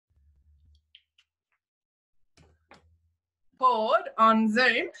record on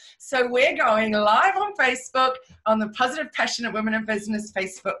Zoom. So we're going live on Facebook on the Positive Passionate Women in Business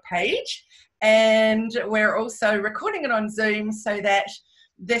Facebook page. And we're also recording it on Zoom so that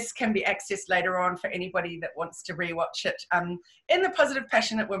this can be accessed later on for anybody that wants to rewatch it in the Positive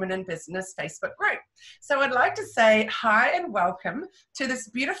Passionate Women in Business Facebook group. So I'd like to say hi and welcome to this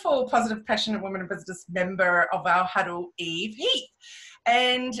beautiful Positive Passionate Women in Business member of our huddle, Eve Heath.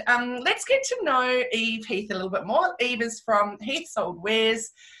 And let's get to know Eve Heath a little bit more. Eve is from Heaths Old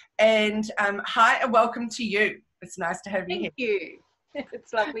Wares. And hi and welcome to you. It's nice to have you here. Thank you.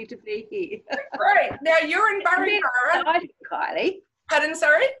 It's lovely to be here. Great. Now you're in BURRINGBAR. Kylie. Pardon,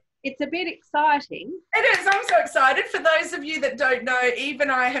 sorry? It's a bit exciting. It is. I'm so excited. For those of you that don't know, Eve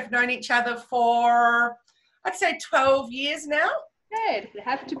and I have known each other for, I'd say 12 years now. Yeah, it'd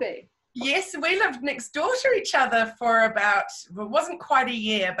have to be. Yes, we lived next door to each other for about, well, it wasn't quite a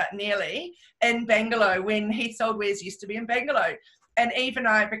year, but nearly, in Bangalore, when Heaths Old Wares used to be in Bangalore. And Eve and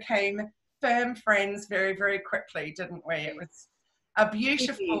I became firm friends very, very quickly, didn't we? It was a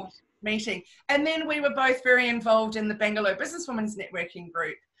beautiful meeting. And then we were both very involved in the Bangalore Businesswomen's Networking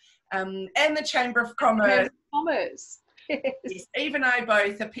Group and the Chamber of Commerce. Yes, Eve and I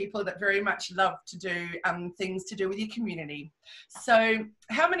both are people that very much love to do things to do with your community. So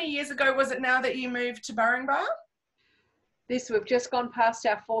how many years ago was it now that you moved to BURRINGBAR? We've just gone past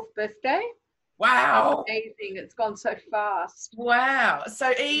our 4th birthday. Wow. Amazing. It's gone so fast. Wow.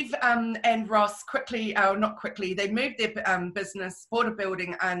 So Eve and Ross quickly, not quickly, they moved their business, bought a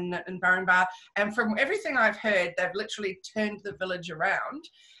building in BURRINGBAR. And from everything I've heard, they've literally turned the village around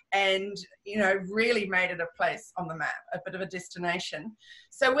and, you know, really made it a place on the map, a bit of a destination.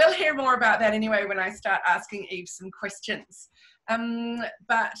 So we'll hear more about that anyway when I start asking Eve some questions.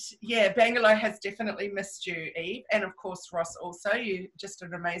 But yeah, Bangalore has definitely missed you, Eve, and of course Ross also. You're just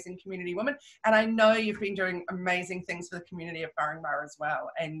an amazing community woman, and I know you've been doing amazing things for the community of BURRINGBAR as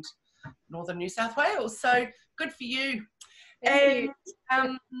well, and Northern New South Wales. So good for you. And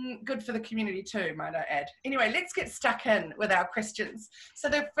good for the community too, might I add. Anyway, let's get stuck in with our questions. So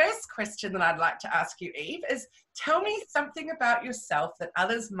the first question that I'd like to ask you, Eve, is tell me something about yourself that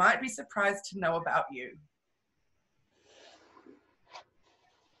others might be surprised to know about you.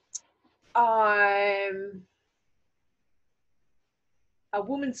 I'm a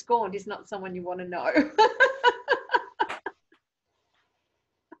woman scorned is not someone you want to know.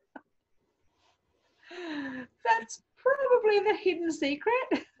 That's probably the hidden secret.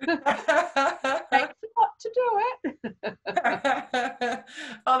 Takes a lot to do it.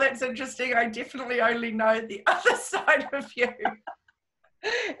 Oh, that's interesting. I definitely only know the other side of you.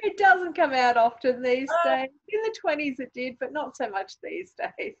 It doesn't come out often these days. In the 20s it did, but not so much these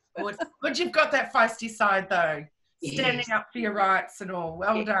days. But you've got that feisty side though. Yes. Standing up for your rights and all.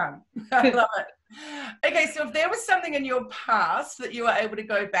 Well done. I love it. Okay, so if there was something in your past that you were able to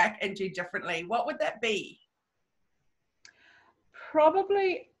go back and do differently, what would that be?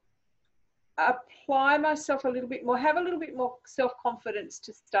 Probably apply myself a little bit more, have a little bit more self-confidence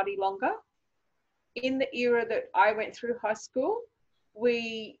to study longer. In the era that I went through high school,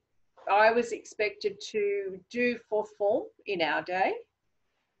 I was expected to do 4th form in our day,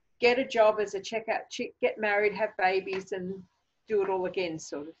 get a job as a checkout chick, get married, have babies and do it all again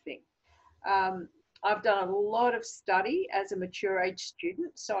sort of thing. I've done a lot of study as a mature age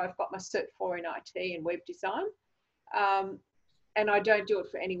student, so I've got my Cert 4 in IT and web design. And I don't do it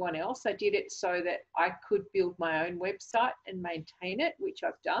for anyone else. I did it so that I could build my own website and maintain it, which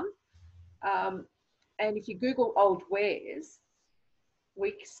I've done. And if you Google old wares,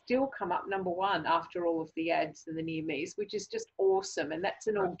 we still come up #1 after all of the ads and the near me's, which is just awesome. And that's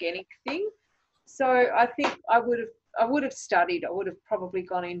an organic thing. So I think I would have studied. I would have probably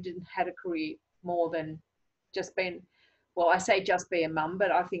gone in and had a career more than just being, well, I say just be a mum,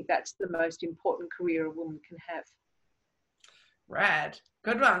 but I think that's the most important career a woman can have. Rad.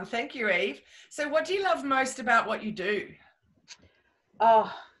 Good one. Thank you, Eve. So what do you love most about what you do?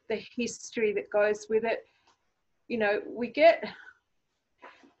 Oh, the history that goes with it. You know, we get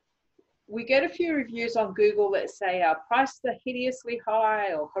a few reviews on Google that say our prices are hideously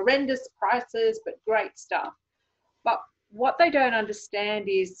high or horrendous prices, but great stuff. But what they don't understand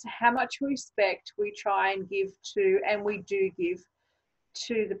is how much respect we try and give to, and we do give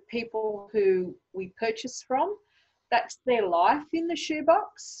to the people who we purchase from. That's their life in the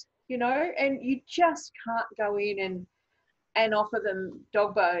shoebox, you know, and you just can't go in and offer them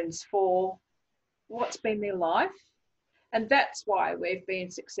dog bones for what's been their life. And that's why we've been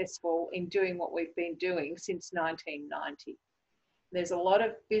successful in doing what we've been doing since 1990. There's a lot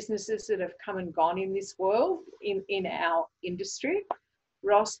of businesses that have come and gone in this world, in our industry.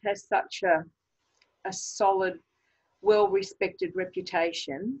 Ross has such a solid well-respected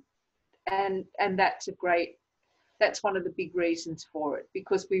reputation, and that's one of the big reasons for it,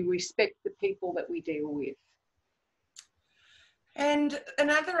 because we respect the people that we deal with. And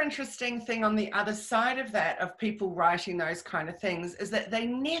another interesting thing on the other side of that, of people writing those kind of things, is that they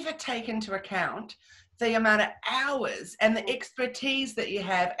never take into account the amount of hours and the expertise that you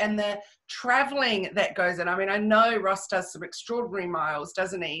have and the traveling that goes in. I mean, I know Ross does some extraordinary miles,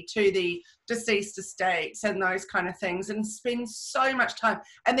 doesn't he, to the deceased estates and those kind of things, and spends so much time.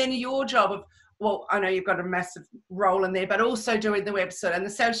 And then your job of, well, I know you've got a massive role in there, but also doing the website and the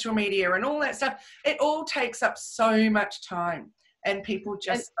social media and all that stuff, it all takes up so much time, and people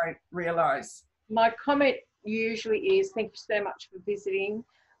just don't realise. My comment usually is, thank you so much for visiting.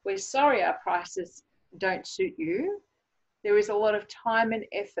 We're sorry our prices don't suit you. There is a lot of time and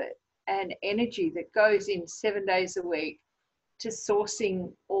effort and energy that goes in 7 days a week to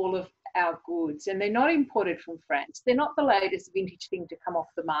sourcing all of our goods, and they're not imported from France. They're not the latest vintage thing to come off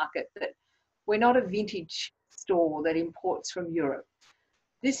the market. That we're not a vintage store that imports from Europe.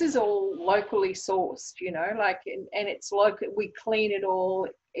 This is all locally sourced, you know, like, and it's local. We clean it all.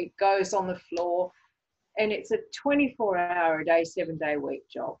 It goes on the floor, and it's a 24-hour-a-day, 7-day week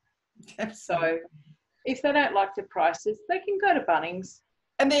job. So if they don't like the prices, they can go to Bunnings.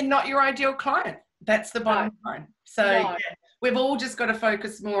 And they're not your ideal client. That's the bottom line. So yeah, we've all just got to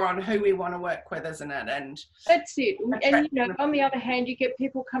focus more on who we want to work with, isn't it? And that's it. And, you know, on the other hand, you get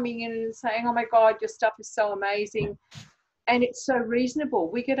people coming in and saying, oh my God, your stuff is so amazing. And it's so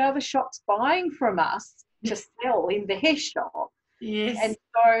reasonable. We get other shops buying from us to sell in their shop. Yes. And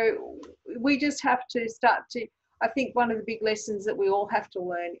so we just have to start to, I think one of the big lessons that we all have to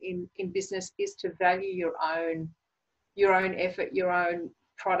learn in business is to value your own effort, your own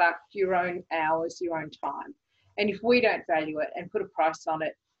product, your own hours, your own time. And if we don't value it and put a price on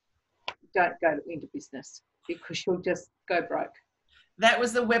it, don't go into business, because you'll just go broke. That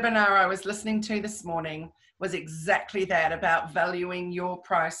was the webinar I was listening to this morning, was exactly that, about valuing your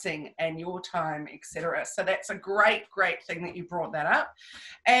pricing and your time, etc. So that's a great thing that you brought that up.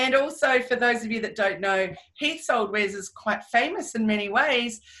 And also, for those of you that don't know, Heaths Old Wares is quite famous in many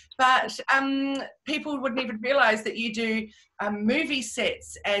ways, but people wouldn't even realize that you do movie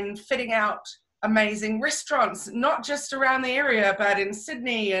sets and fitting out amazing restaurants, not just around the area, but in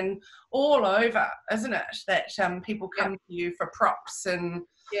Sydney and all over, isn't it? That people come to you for props and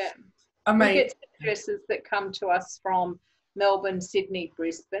amazing. We get dresses that come to us from Melbourne, Sydney,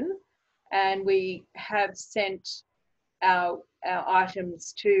 Brisbane, and we have sent our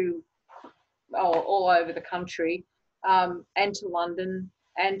items to all over the country, and to London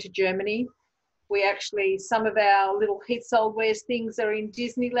and to Germany. We actually, some of our little Heaths Old Wares things are in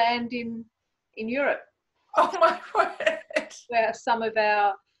Disneyland in Europe. Oh my word. Where some of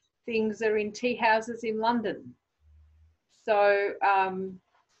our things are in tea houses in London. So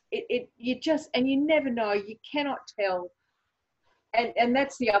you never know, you cannot tell. And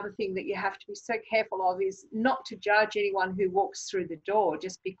that's the other thing that you have to be so careful of, is not to judge anyone who walks through the door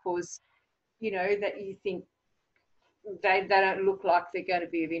just because, you know, that you think they don't look like they're going to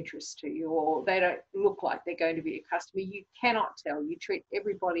be of interest to you, or they don't look like they're going to be a customer. You cannot tell. You treat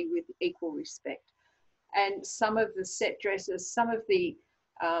everybody with equal respect. And some of the set dresses, some of the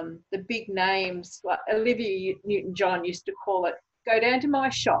big names, like Olivia Newton-John used to call it, go down to my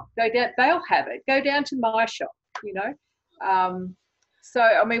shop, go down, they'll have it, go down to my shop, you know. So,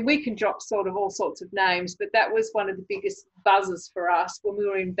 I mean, we can drop sort of all sorts of names, but that was one of the biggest buzzes for us when we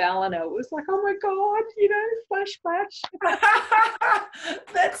were in Ballina. It was like, oh my God, you know, flash, flash.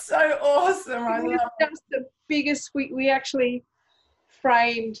 That's so awesome. I love it. Just the biggest, we actually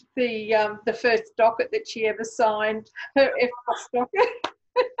framed the first docket that she ever signed, her FOS docket.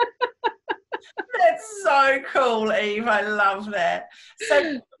 That's so cool, Eve. I love that.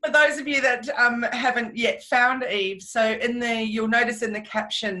 So for those of you that haven't yet found Eve, so you'll notice in the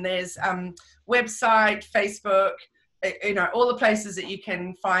caption there's website, Facebook, you know, all the places that you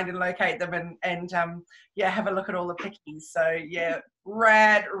can find and locate them, and have a look at all the pickies. So yeah,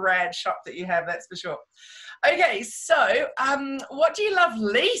 rad shop that you have, that's for sure. Okay, so what do you love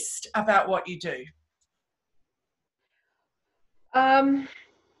least about what you do?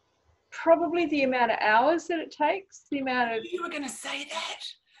 Probably the amount of hours that it takes, the amount of... You were going to say that.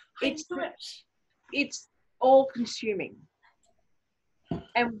 It's all consuming.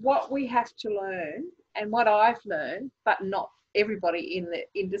 And what we have to learn, and what I've learned, but not everybody in the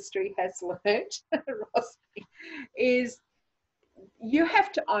industry has learned, is you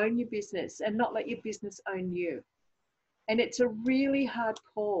have to own your business and not let your business own you. And it's a really hard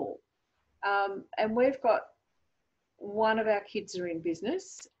call. And we've got one of our kids are in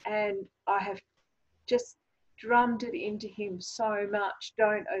business, and I have just drummed it into him so much.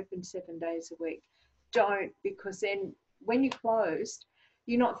 Don't open 7 days a week. Don't, because then when you're closed,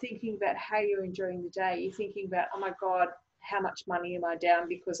 you're not thinking about how you're enjoying the day. You're thinking about, oh my God, how much money am I down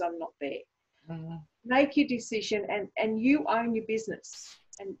because I'm not there? Mm-hmm. Make your decision, and you own your business.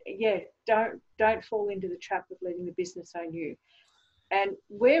 And yeah, don't fall into the trap of letting the business own you. And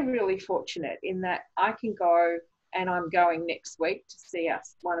we're really fortunate in that I can go, and I'm going next week to see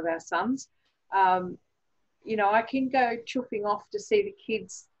one of our sons. You know, I can go chuffing off to see the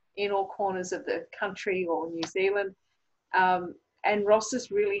kids in all corners of the country or New Zealand. And Ross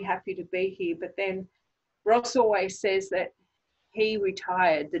is really happy to be here. But then Ross always says that he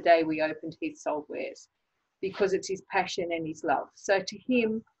retired the day we opened Heaths Old Wares because it's his passion and his love. So to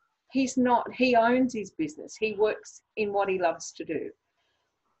him, he owns his business. He works in what he loves to do.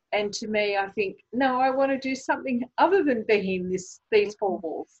 And to me, I think, no, I want to do something other than be in these four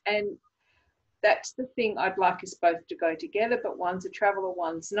walls. And that's the thing I'd like us both to go together, but one's a traveller,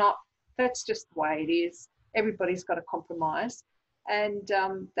 one's not. That's just the way it is. Everybody's got to compromise. And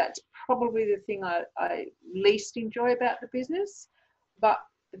that's probably the thing I least enjoy about the business. But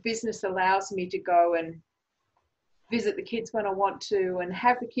the business allows me to go and visit the kids when I want to, and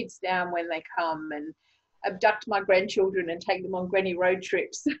have the kids down when they come, and abduct my grandchildren and take them on granny road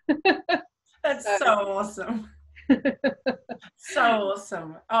trips. That's so awesome. So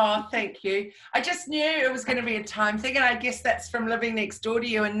awesome. Oh, thank you. I just knew it was going to be a time thing, and I guess that's from living next door to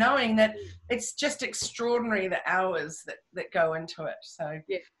you and knowing that it's just extraordinary the hours that go into it. So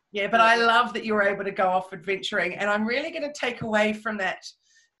yeah, but I love that you were able to go off adventuring, and I'm really going to take away from that,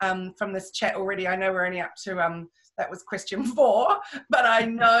 from this chat already. I know we're only up to that was question 4, but I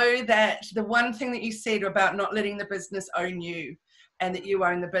know that the one thing that you said about not letting the business own you, and that you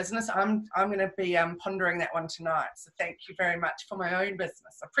own the business, I'm going to be pondering that one tonight. So thank you very much for my own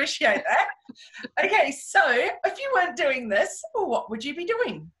business. I appreciate that. Okay, so if you weren't doing this, well, what would you be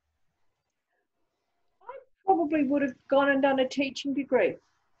doing? I probably would have gone and done a teaching degree.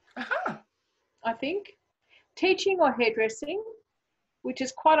 I think teaching or hairdressing, which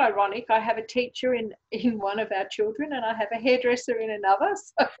is quite ironic. I have a teacher in one of our children, and I have a hairdresser in another.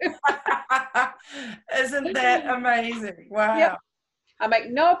 So. Isn't that amazing? Wow. Yep. I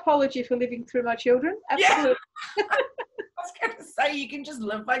make no apology for living through my children. Absolutely. Yeah. I was going to say, you can just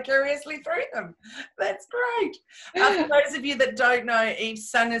live vicariously through them. That's great. For those of you that don't know,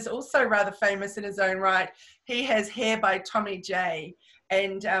 Eve's son is also rather famous in his own right. He has Hair by Tommy J,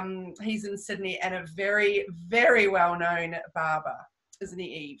 and he's in Sydney, and a very, very well-known barber, isn't he,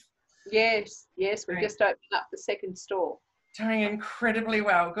 Eve? Yes. We're just opening up the second store. Doing incredibly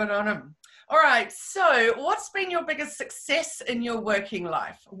well. Good on him. All right. So what's been your biggest success in your working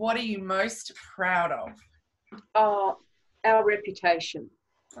life? What are you most proud of? Oh, our reputation.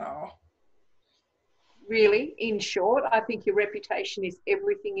 Oh. Really, in short, I think your reputation is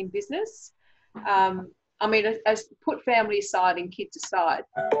everything in business. I mean, as put family aside and kids aside,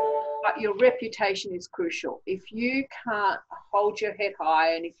 but your reputation is crucial. If you can't hold your head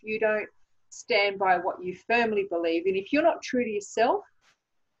high, and if you don't stand by what you firmly believe in, if you're not true to yourself,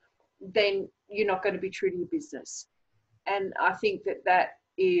 then you're not going to be true to your business. And I think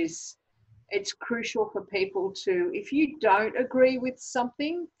it's crucial for people to, if you don't agree with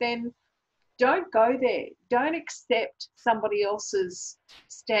something, then don't go there. Don't accept somebody else's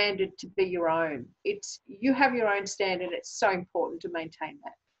standard to be your own. You have your own standard. It's so important to maintain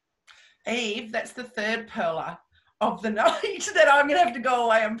that. Eve, that's the third perler of the night that I'm going to have to go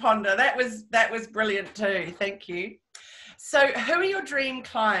away and ponder. That was brilliant too. Thank you. So who are your dream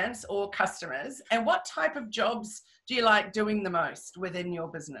clients or customers, and what type of jobs do you like doing the most within your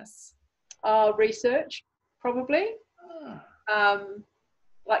business? Research, probably.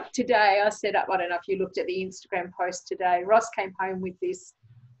 Like today I set up, I don't know if you looked at the Instagram post today, Ross came home with this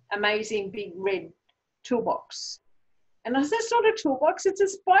amazing big red toolbox. And I said, it's not a toolbox, it's a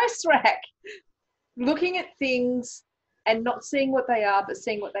spice rack. Looking at things and not seeing what they are, but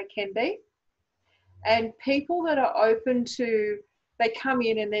seeing what they can be. And people that are open to, they come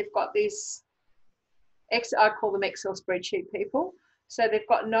in and they've got this, I call them Excel spreadsheet people. So they've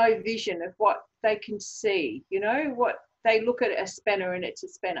got no vision of what they can see, what they look at a spanner and it's a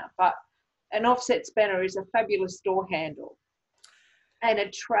spanner, but an offset spanner is a fabulous door handle, and a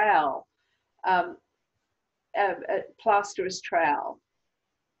trowel, a plasterer's trowel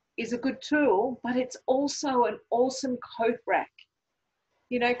is a good tool, but it's also an awesome coat rack,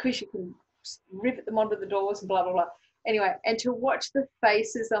 because you can rivet them onto the doors and blah, blah, blah. Anyway, and to watch the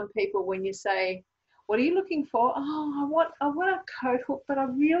faces on people when you say, what are you looking for? Oh, I want a coat hook, but I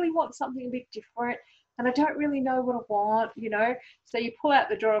really want something a bit different, and I don't really know what I want, So you pull out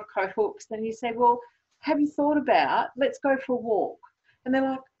the drawer of coat hooks, then you say, well, have you thought about, let's go for a walk? And they're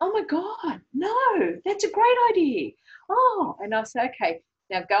like, oh my God, no, that's a great idea. Oh, and I say, okay,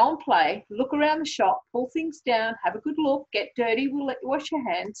 now go and play, look around the shop, pull things down, have a good look, get dirty, we'll let you wash your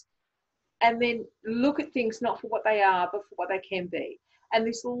hands, and then look at things not for what they are, but for what they can be. And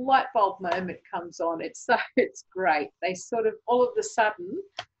this light bulb moment comes on. It's great. They sort of, all of a sudden,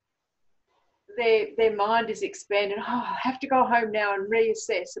 their mind is expanded. Oh, I have to go home now and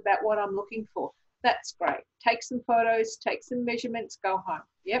reassess about what I'm looking for. That's great. Take some photos, take some measurements, go home.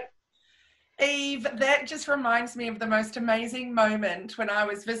 Yep. Eve, that just reminds me of the most amazing moment when I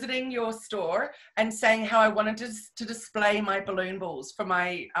was visiting your store and saying how I wanted to display my balloon balls for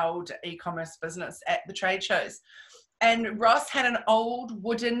my old e-commerce business at the trade shows. And Ross had an old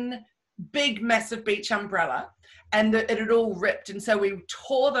wooden, big, massive beach umbrella, and it had all ripped. And so we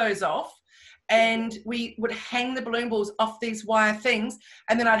tore those off, and we would hang the balloon balls off these wire things.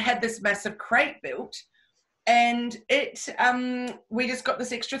 And then I'd had this massive crate built, and we just got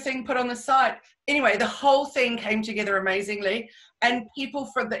this extra thing put on the side. Anyway, the whole thing came together amazingly, and people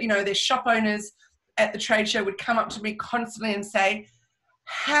from their shop owners at the trade show would come up to me constantly and say,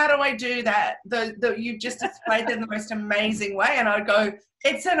 how do I do that? You've just displayed it in the most amazing way. And I'd go,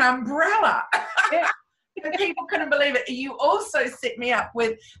 it's an umbrella. Yeah. And people couldn't believe it. You also set me up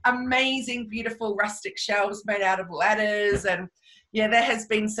with amazing, beautiful rustic shelves made out of ladders, and yeah, there has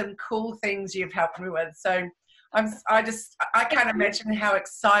been some cool things you've helped me with. So I can't imagine how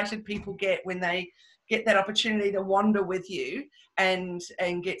excited people get when they get that opportunity to wander with you and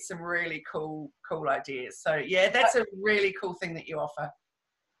get some really cool ideas. So yeah, that's a really cool thing that you offer.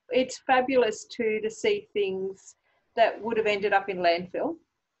 It's fabulous too to see things that would have ended up in landfill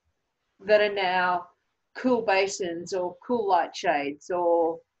that are now cool basins or cool light shades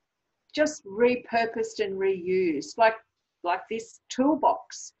or just repurposed and reused, like this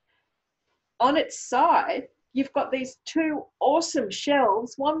toolbox. On its side, you've got these two awesome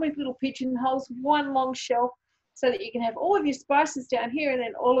shelves, one with little pigeonholes, one long shelf, so that you can have all of your spices down here and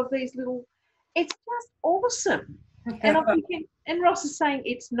then all of these little, it's just awesome. And I'm thinking, and Ross is saying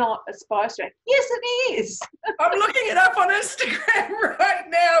it's not a spice rack. Yes, it is. I'm looking it up on Instagram right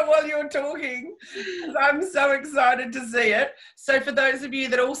now while you're talking. I'm so excited to see it. So for those of you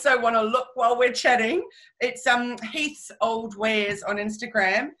that also want to look while we're chatting, it's Heaths Old Wares on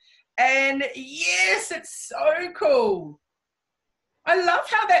Instagram. And yes, it's so cool. I love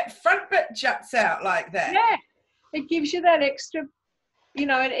how that front bit juts out like that. Yeah, it gives you that extra,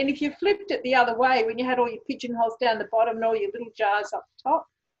 and if you flipped it the other way, when you had all your pigeonholes down the bottom and all your little jars up the top,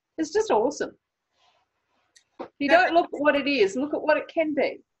 it's just awesome. You don't look at what it is, look at what it can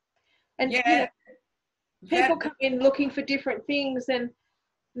be. And people come in looking for different things, and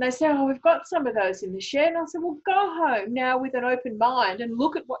they say, oh, we've got some of those in the shed. And I said, well, go home now with an open mind and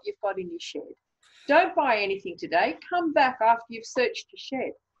look at what you've got in your shed. Don't buy anything today. Come back after you've searched your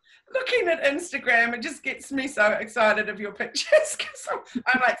shed. Looking at Instagram, it just gets me so excited of your pictures, because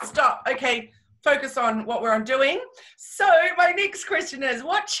I'm like, stop, okay, focus on what we're doing. So my next question is,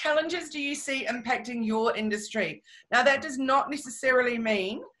 what challenges do you see impacting your industry? Now, that does not necessarily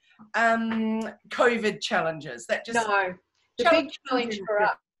mean COVID challenges. That just no. The big challenge for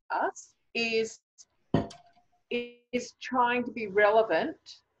us is trying to be relevant,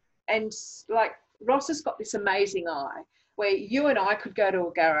 and like Ross has got this amazing eye where you and I could go to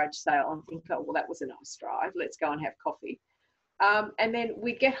a garage sale and think, oh, well, that was a nice drive. Let's go and have coffee. And then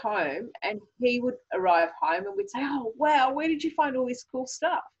we'd get home and he would arrive home and we'd say, oh, wow, where did you find all this cool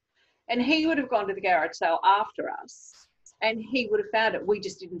stuff? And he would have gone to the garage sale after us and he would have found it. We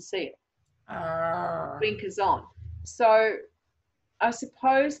just didn't see it. Blinkers on. So I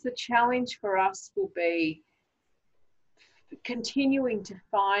suppose the challenge for us will be continuing to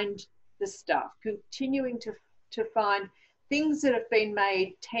find the stuff, continuing to find things that have been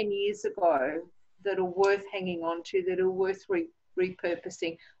made 10 years ago that are worth hanging on to, that are worth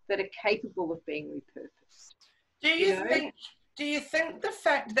repurposing, that are capable of being repurposed. Do you think the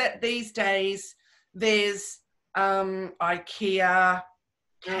fact that these days there's IKEA,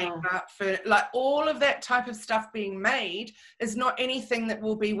 for like all of that type of stuff being made is not anything that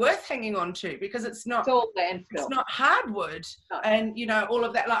will be worth hanging on to, because it's all landfill. It's not hardwood. No. And all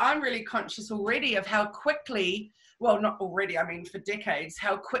of that, like I'm really conscious already of how quickly, well, not already, I mean for decades,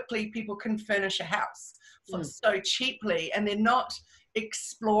 how quickly people can furnish a house for so cheaply, and they're not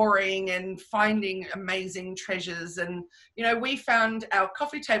exploring and finding amazing treasures. And we found our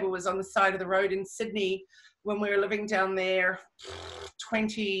coffee table was on the side of the road in Sydney when we were living down there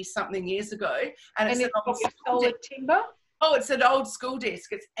 20 something years ago, and it's solid timber. Oh, it's an old school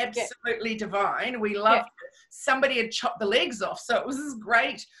desk. It's absolutely divine. We loved it. somebody had chopped the legs off. So it was this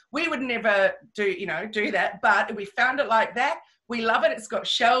great, we would never do that, but we found it like that. We love it. It's got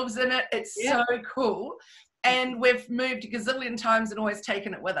shelves in it. It's so cool. And we've moved a gazillion times and always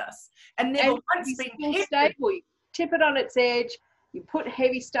taken it with us. And never once been stable. You tip it on its edge. You put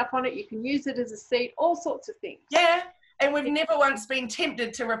heavy stuff on it. You can use it as a seat, all sorts of things. Yeah. And we've never once been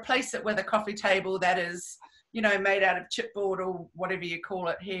tempted to replace it with a coffee table that is, made out of chipboard or whatever you call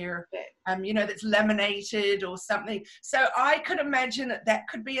it here, that's laminated or something. So I could imagine that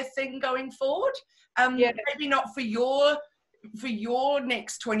could be a thing going forward. Maybe not for your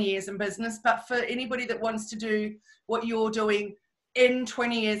next 20 years in business, but for anybody that wants to do what you're doing in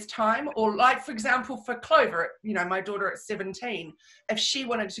 20 years time, or like, for example, for Clover, my daughter at 17, if she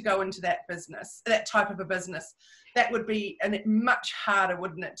wanted to go into that business, that type of a business, that would be much harder,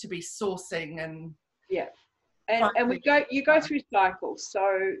 wouldn't it, to be sourcing and and you go through cycles.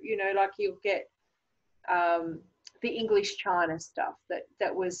 So like you'll get the English China stuff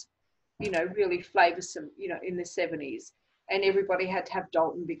that was really flavoursome in the 70s, and everybody had to have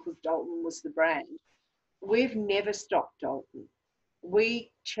Dalton because Dalton was the brand. We've never stopped Dalton.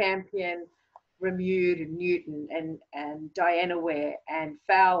 We champion Remude and Newton and Diana Ware and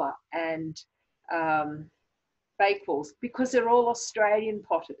Fowler and Bakewells because they're all Australian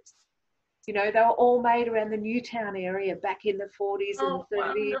potters. They were all made around the Newtown area back in the 40s and the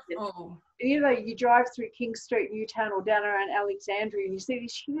 30s. And, you drive through King Street, Newtown, or down around Alexandria, and you see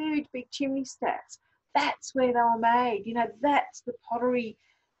these huge, big chimney stacks. That's where they were made. That's the pottery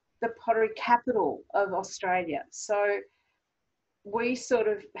capital of Australia. So we sort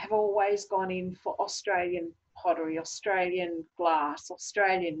of have always gone in for Australian pottery, Australian glass,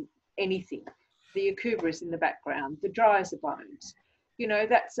 Australian anything. The Akuba is in the background, the dryers are bones.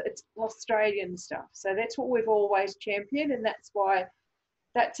 It's Australian stuff. So that's what we've always championed, and that's why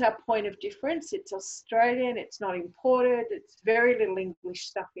that's our point of difference. It's Australian, it's not imported, it's very little English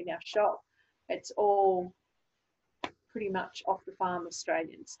stuff in our shop. It's all pretty much off the farm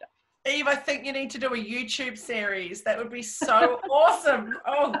Australian stuff. Eve, I think you need to do a YouTube series. That would be so awesome.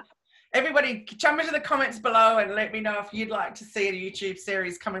 Oh, everybody jump into the comments below and let me know if you'd like to see a YouTube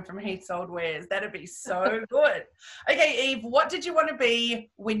series coming from Heaths Old Wares. That'd be so good. Okay, Eve, what did you want to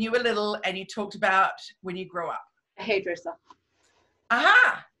be when you were little and you talked about when you grew up? A hairdresser.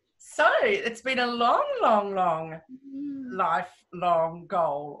 Aha. So it's been a long, long, long lifelong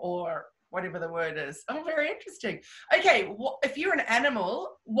goal, or whatever the word is. Oh, very interesting. Okay, if you're an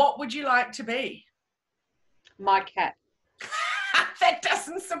animal, what would you like to be? My cat. That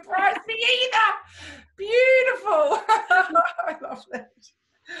doesn't surprise me either. Beautiful. I love that.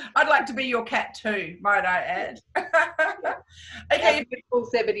 I'd like to be your cat too, might I add. Okay.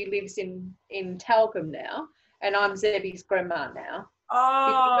 Zebedee lives in Talcum now, and I'm Zebby's grandma now.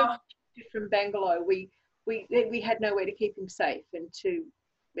 Oh. From Bangalore, we had nowhere to keep him safe and to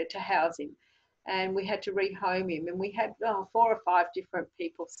house him, and we had to rehome him, and we had 4 or 5 different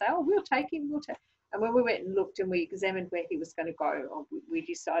people say, we'll take him, and when we went and looked and we examined where he was going to go, we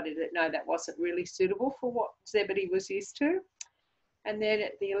decided that no, that wasn't really suitable for what Zebedee was used to. And then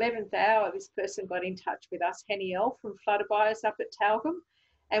at the 11th hour, this person got in touch with us, Henny L from Flutterbyers up at Talcum,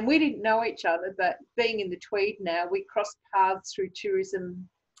 and we didn't know each other, but being in the Tweed now, we cross paths through tourism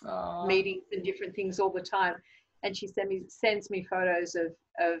meetings and different things all the time. And she sends me photos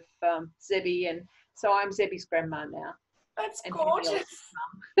of Zebby, and so I'm Zebby's grandma now. That's gorgeous.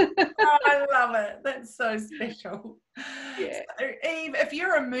 Oh, I love it. That's so special. Yeah. So, Eve, if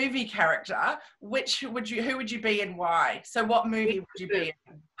you're a movie character, who would you be and why? So what movie would you be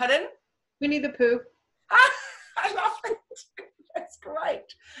in? Pardon? Winnie the Pooh. I love it. That's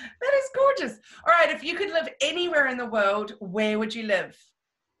great. That is gorgeous. All right, if you could live anywhere in the world, where would you live?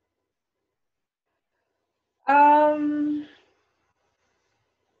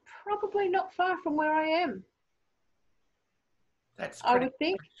 Probably not far from where I am. That's I would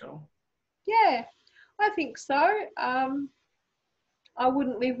think. special. Yeah, I think so. I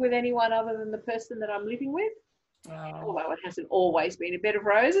wouldn't live with anyone other than the person that I'm living with. Although it hasn't always been a bed of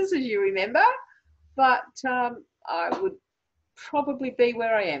roses, as you remember. But I would probably be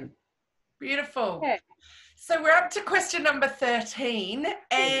where I am. Beautiful. Yeah. So we're up to question number 13,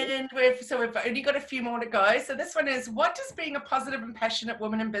 and we've only got a few more to go. So this one is, what does being a positive and passionate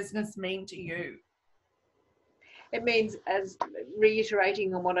woman in business mean to you? It means, as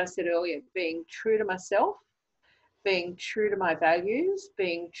reiterating on what I said earlier, being true to myself, being true to my values,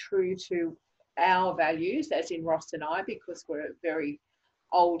 being true to our values, as in Ross and I, because we're a very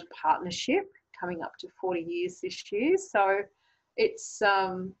old partnership, coming up to 40 years this year. So it's,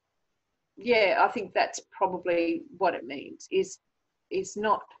 I think that's probably what it means, is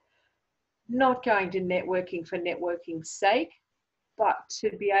not not going to networking for networking's sake, but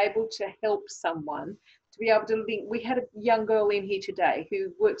to be able to help someone, to be able to link. We had a young girl in here today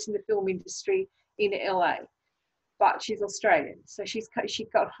who works in the film industry in LA, but she's Australian. So she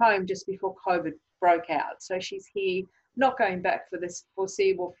got home just before COVID broke out. So she's here, not going back for this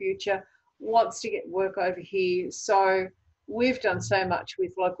foreseeable future, wants to get work over here. So we've done so much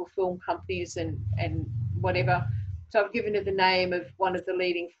with local film companies and whatever. So I've given her the name of one of the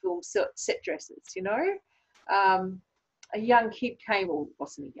leading film set dressers, you know. A young kid came, or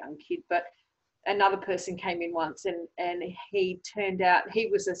wasn't a young kid, but another person came in once, and he turned out, he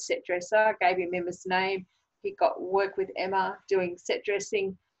was a set dresser, gave him Emma's name. He got work with Emma doing set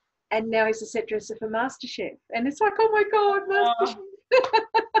dressing, and now he's a set dresser for MasterChef. And it's like, oh my God, MasterChef.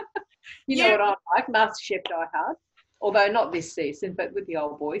 You know what I like, MasterChef Die Hard. Although not this season, but with the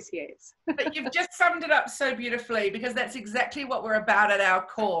old boys, yes. But you've just summed it up so beautifully, because that's exactly what we're about at our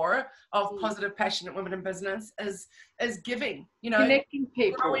core of Positive Passionate Women in Business is giving, you know, connecting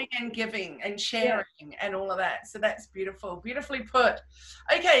people, growing and giving and sharing and all of that. So that's beautiful, beautifully put.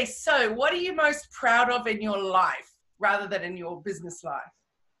 Okay, so what are you most proud of in your life rather than in your business life?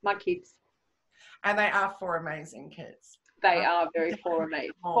 My kids. And they are 4 amazing kids. They are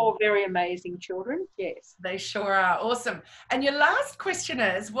four very amazing children, yes. They sure are. Awesome. And your last question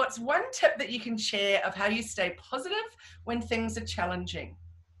is, what's one tip that you can share of how you stay positive when things are challenging?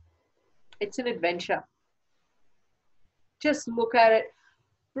 It's an adventure. Just look at it,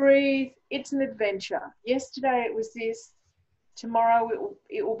 breathe. It's an adventure. Yesterday it was this. Tomorrow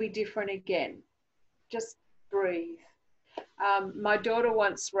it will be different again. Just breathe. My daughter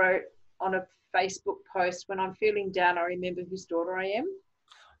once wrote on a Facebook post, when I'm feeling down, I remember whose daughter I am.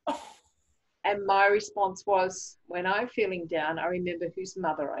 Oh. And my response was, when I'm feeling down, I remember whose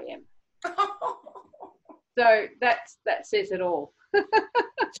mother I am. So that says it all.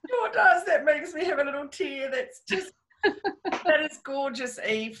 Sure does. That makes me have a little tear. That's just, that is gorgeous,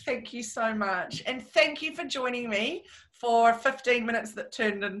 Eve. Thank you so much. And thank you for joining me for 15 minutes that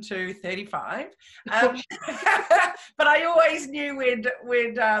turned into 35. But I always knew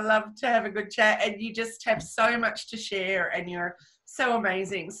we'd love to have a good chat, and you just have so much to share, and you're so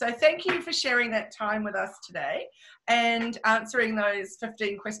amazing. So thank you for sharing that time with us today and answering those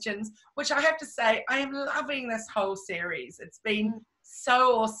 15 questions, which I have to say, I am loving this whole series. It's been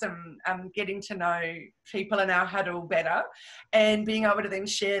so awesome getting to know people in our huddle better and being able to then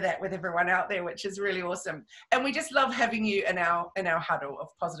share that with everyone out there, which is really awesome. And we just love having you in our huddle of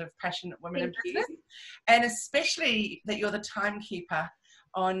positive, passionate women in business, and especially that you're the timekeeper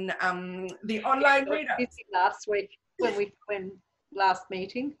on the online reader. Last week when last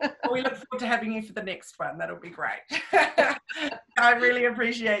meeting. We look forward to having you for the next one. That'll be great. I really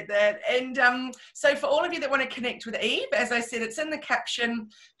appreciate that. And so for all of you that want to connect with Eve, as I said, it's in the caption,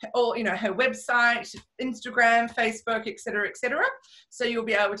 or you know, her website, Instagram, Facebook, etc., etc. So you'll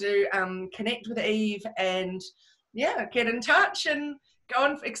be able to connect with Eve and get in touch and go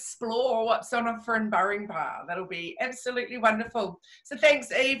and explore what's on offer in BURRINGBAR. That'll be absolutely wonderful. So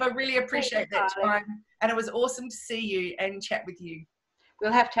thanks, Eve. I really appreciate that time. And it was awesome to see you and chat with you.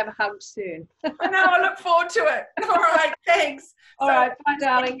 We'll have to have a hug soon. I know, I look forward to it. All right, thanks. All right, bye,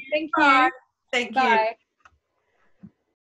 darling. Thank you. Thank you. Bye.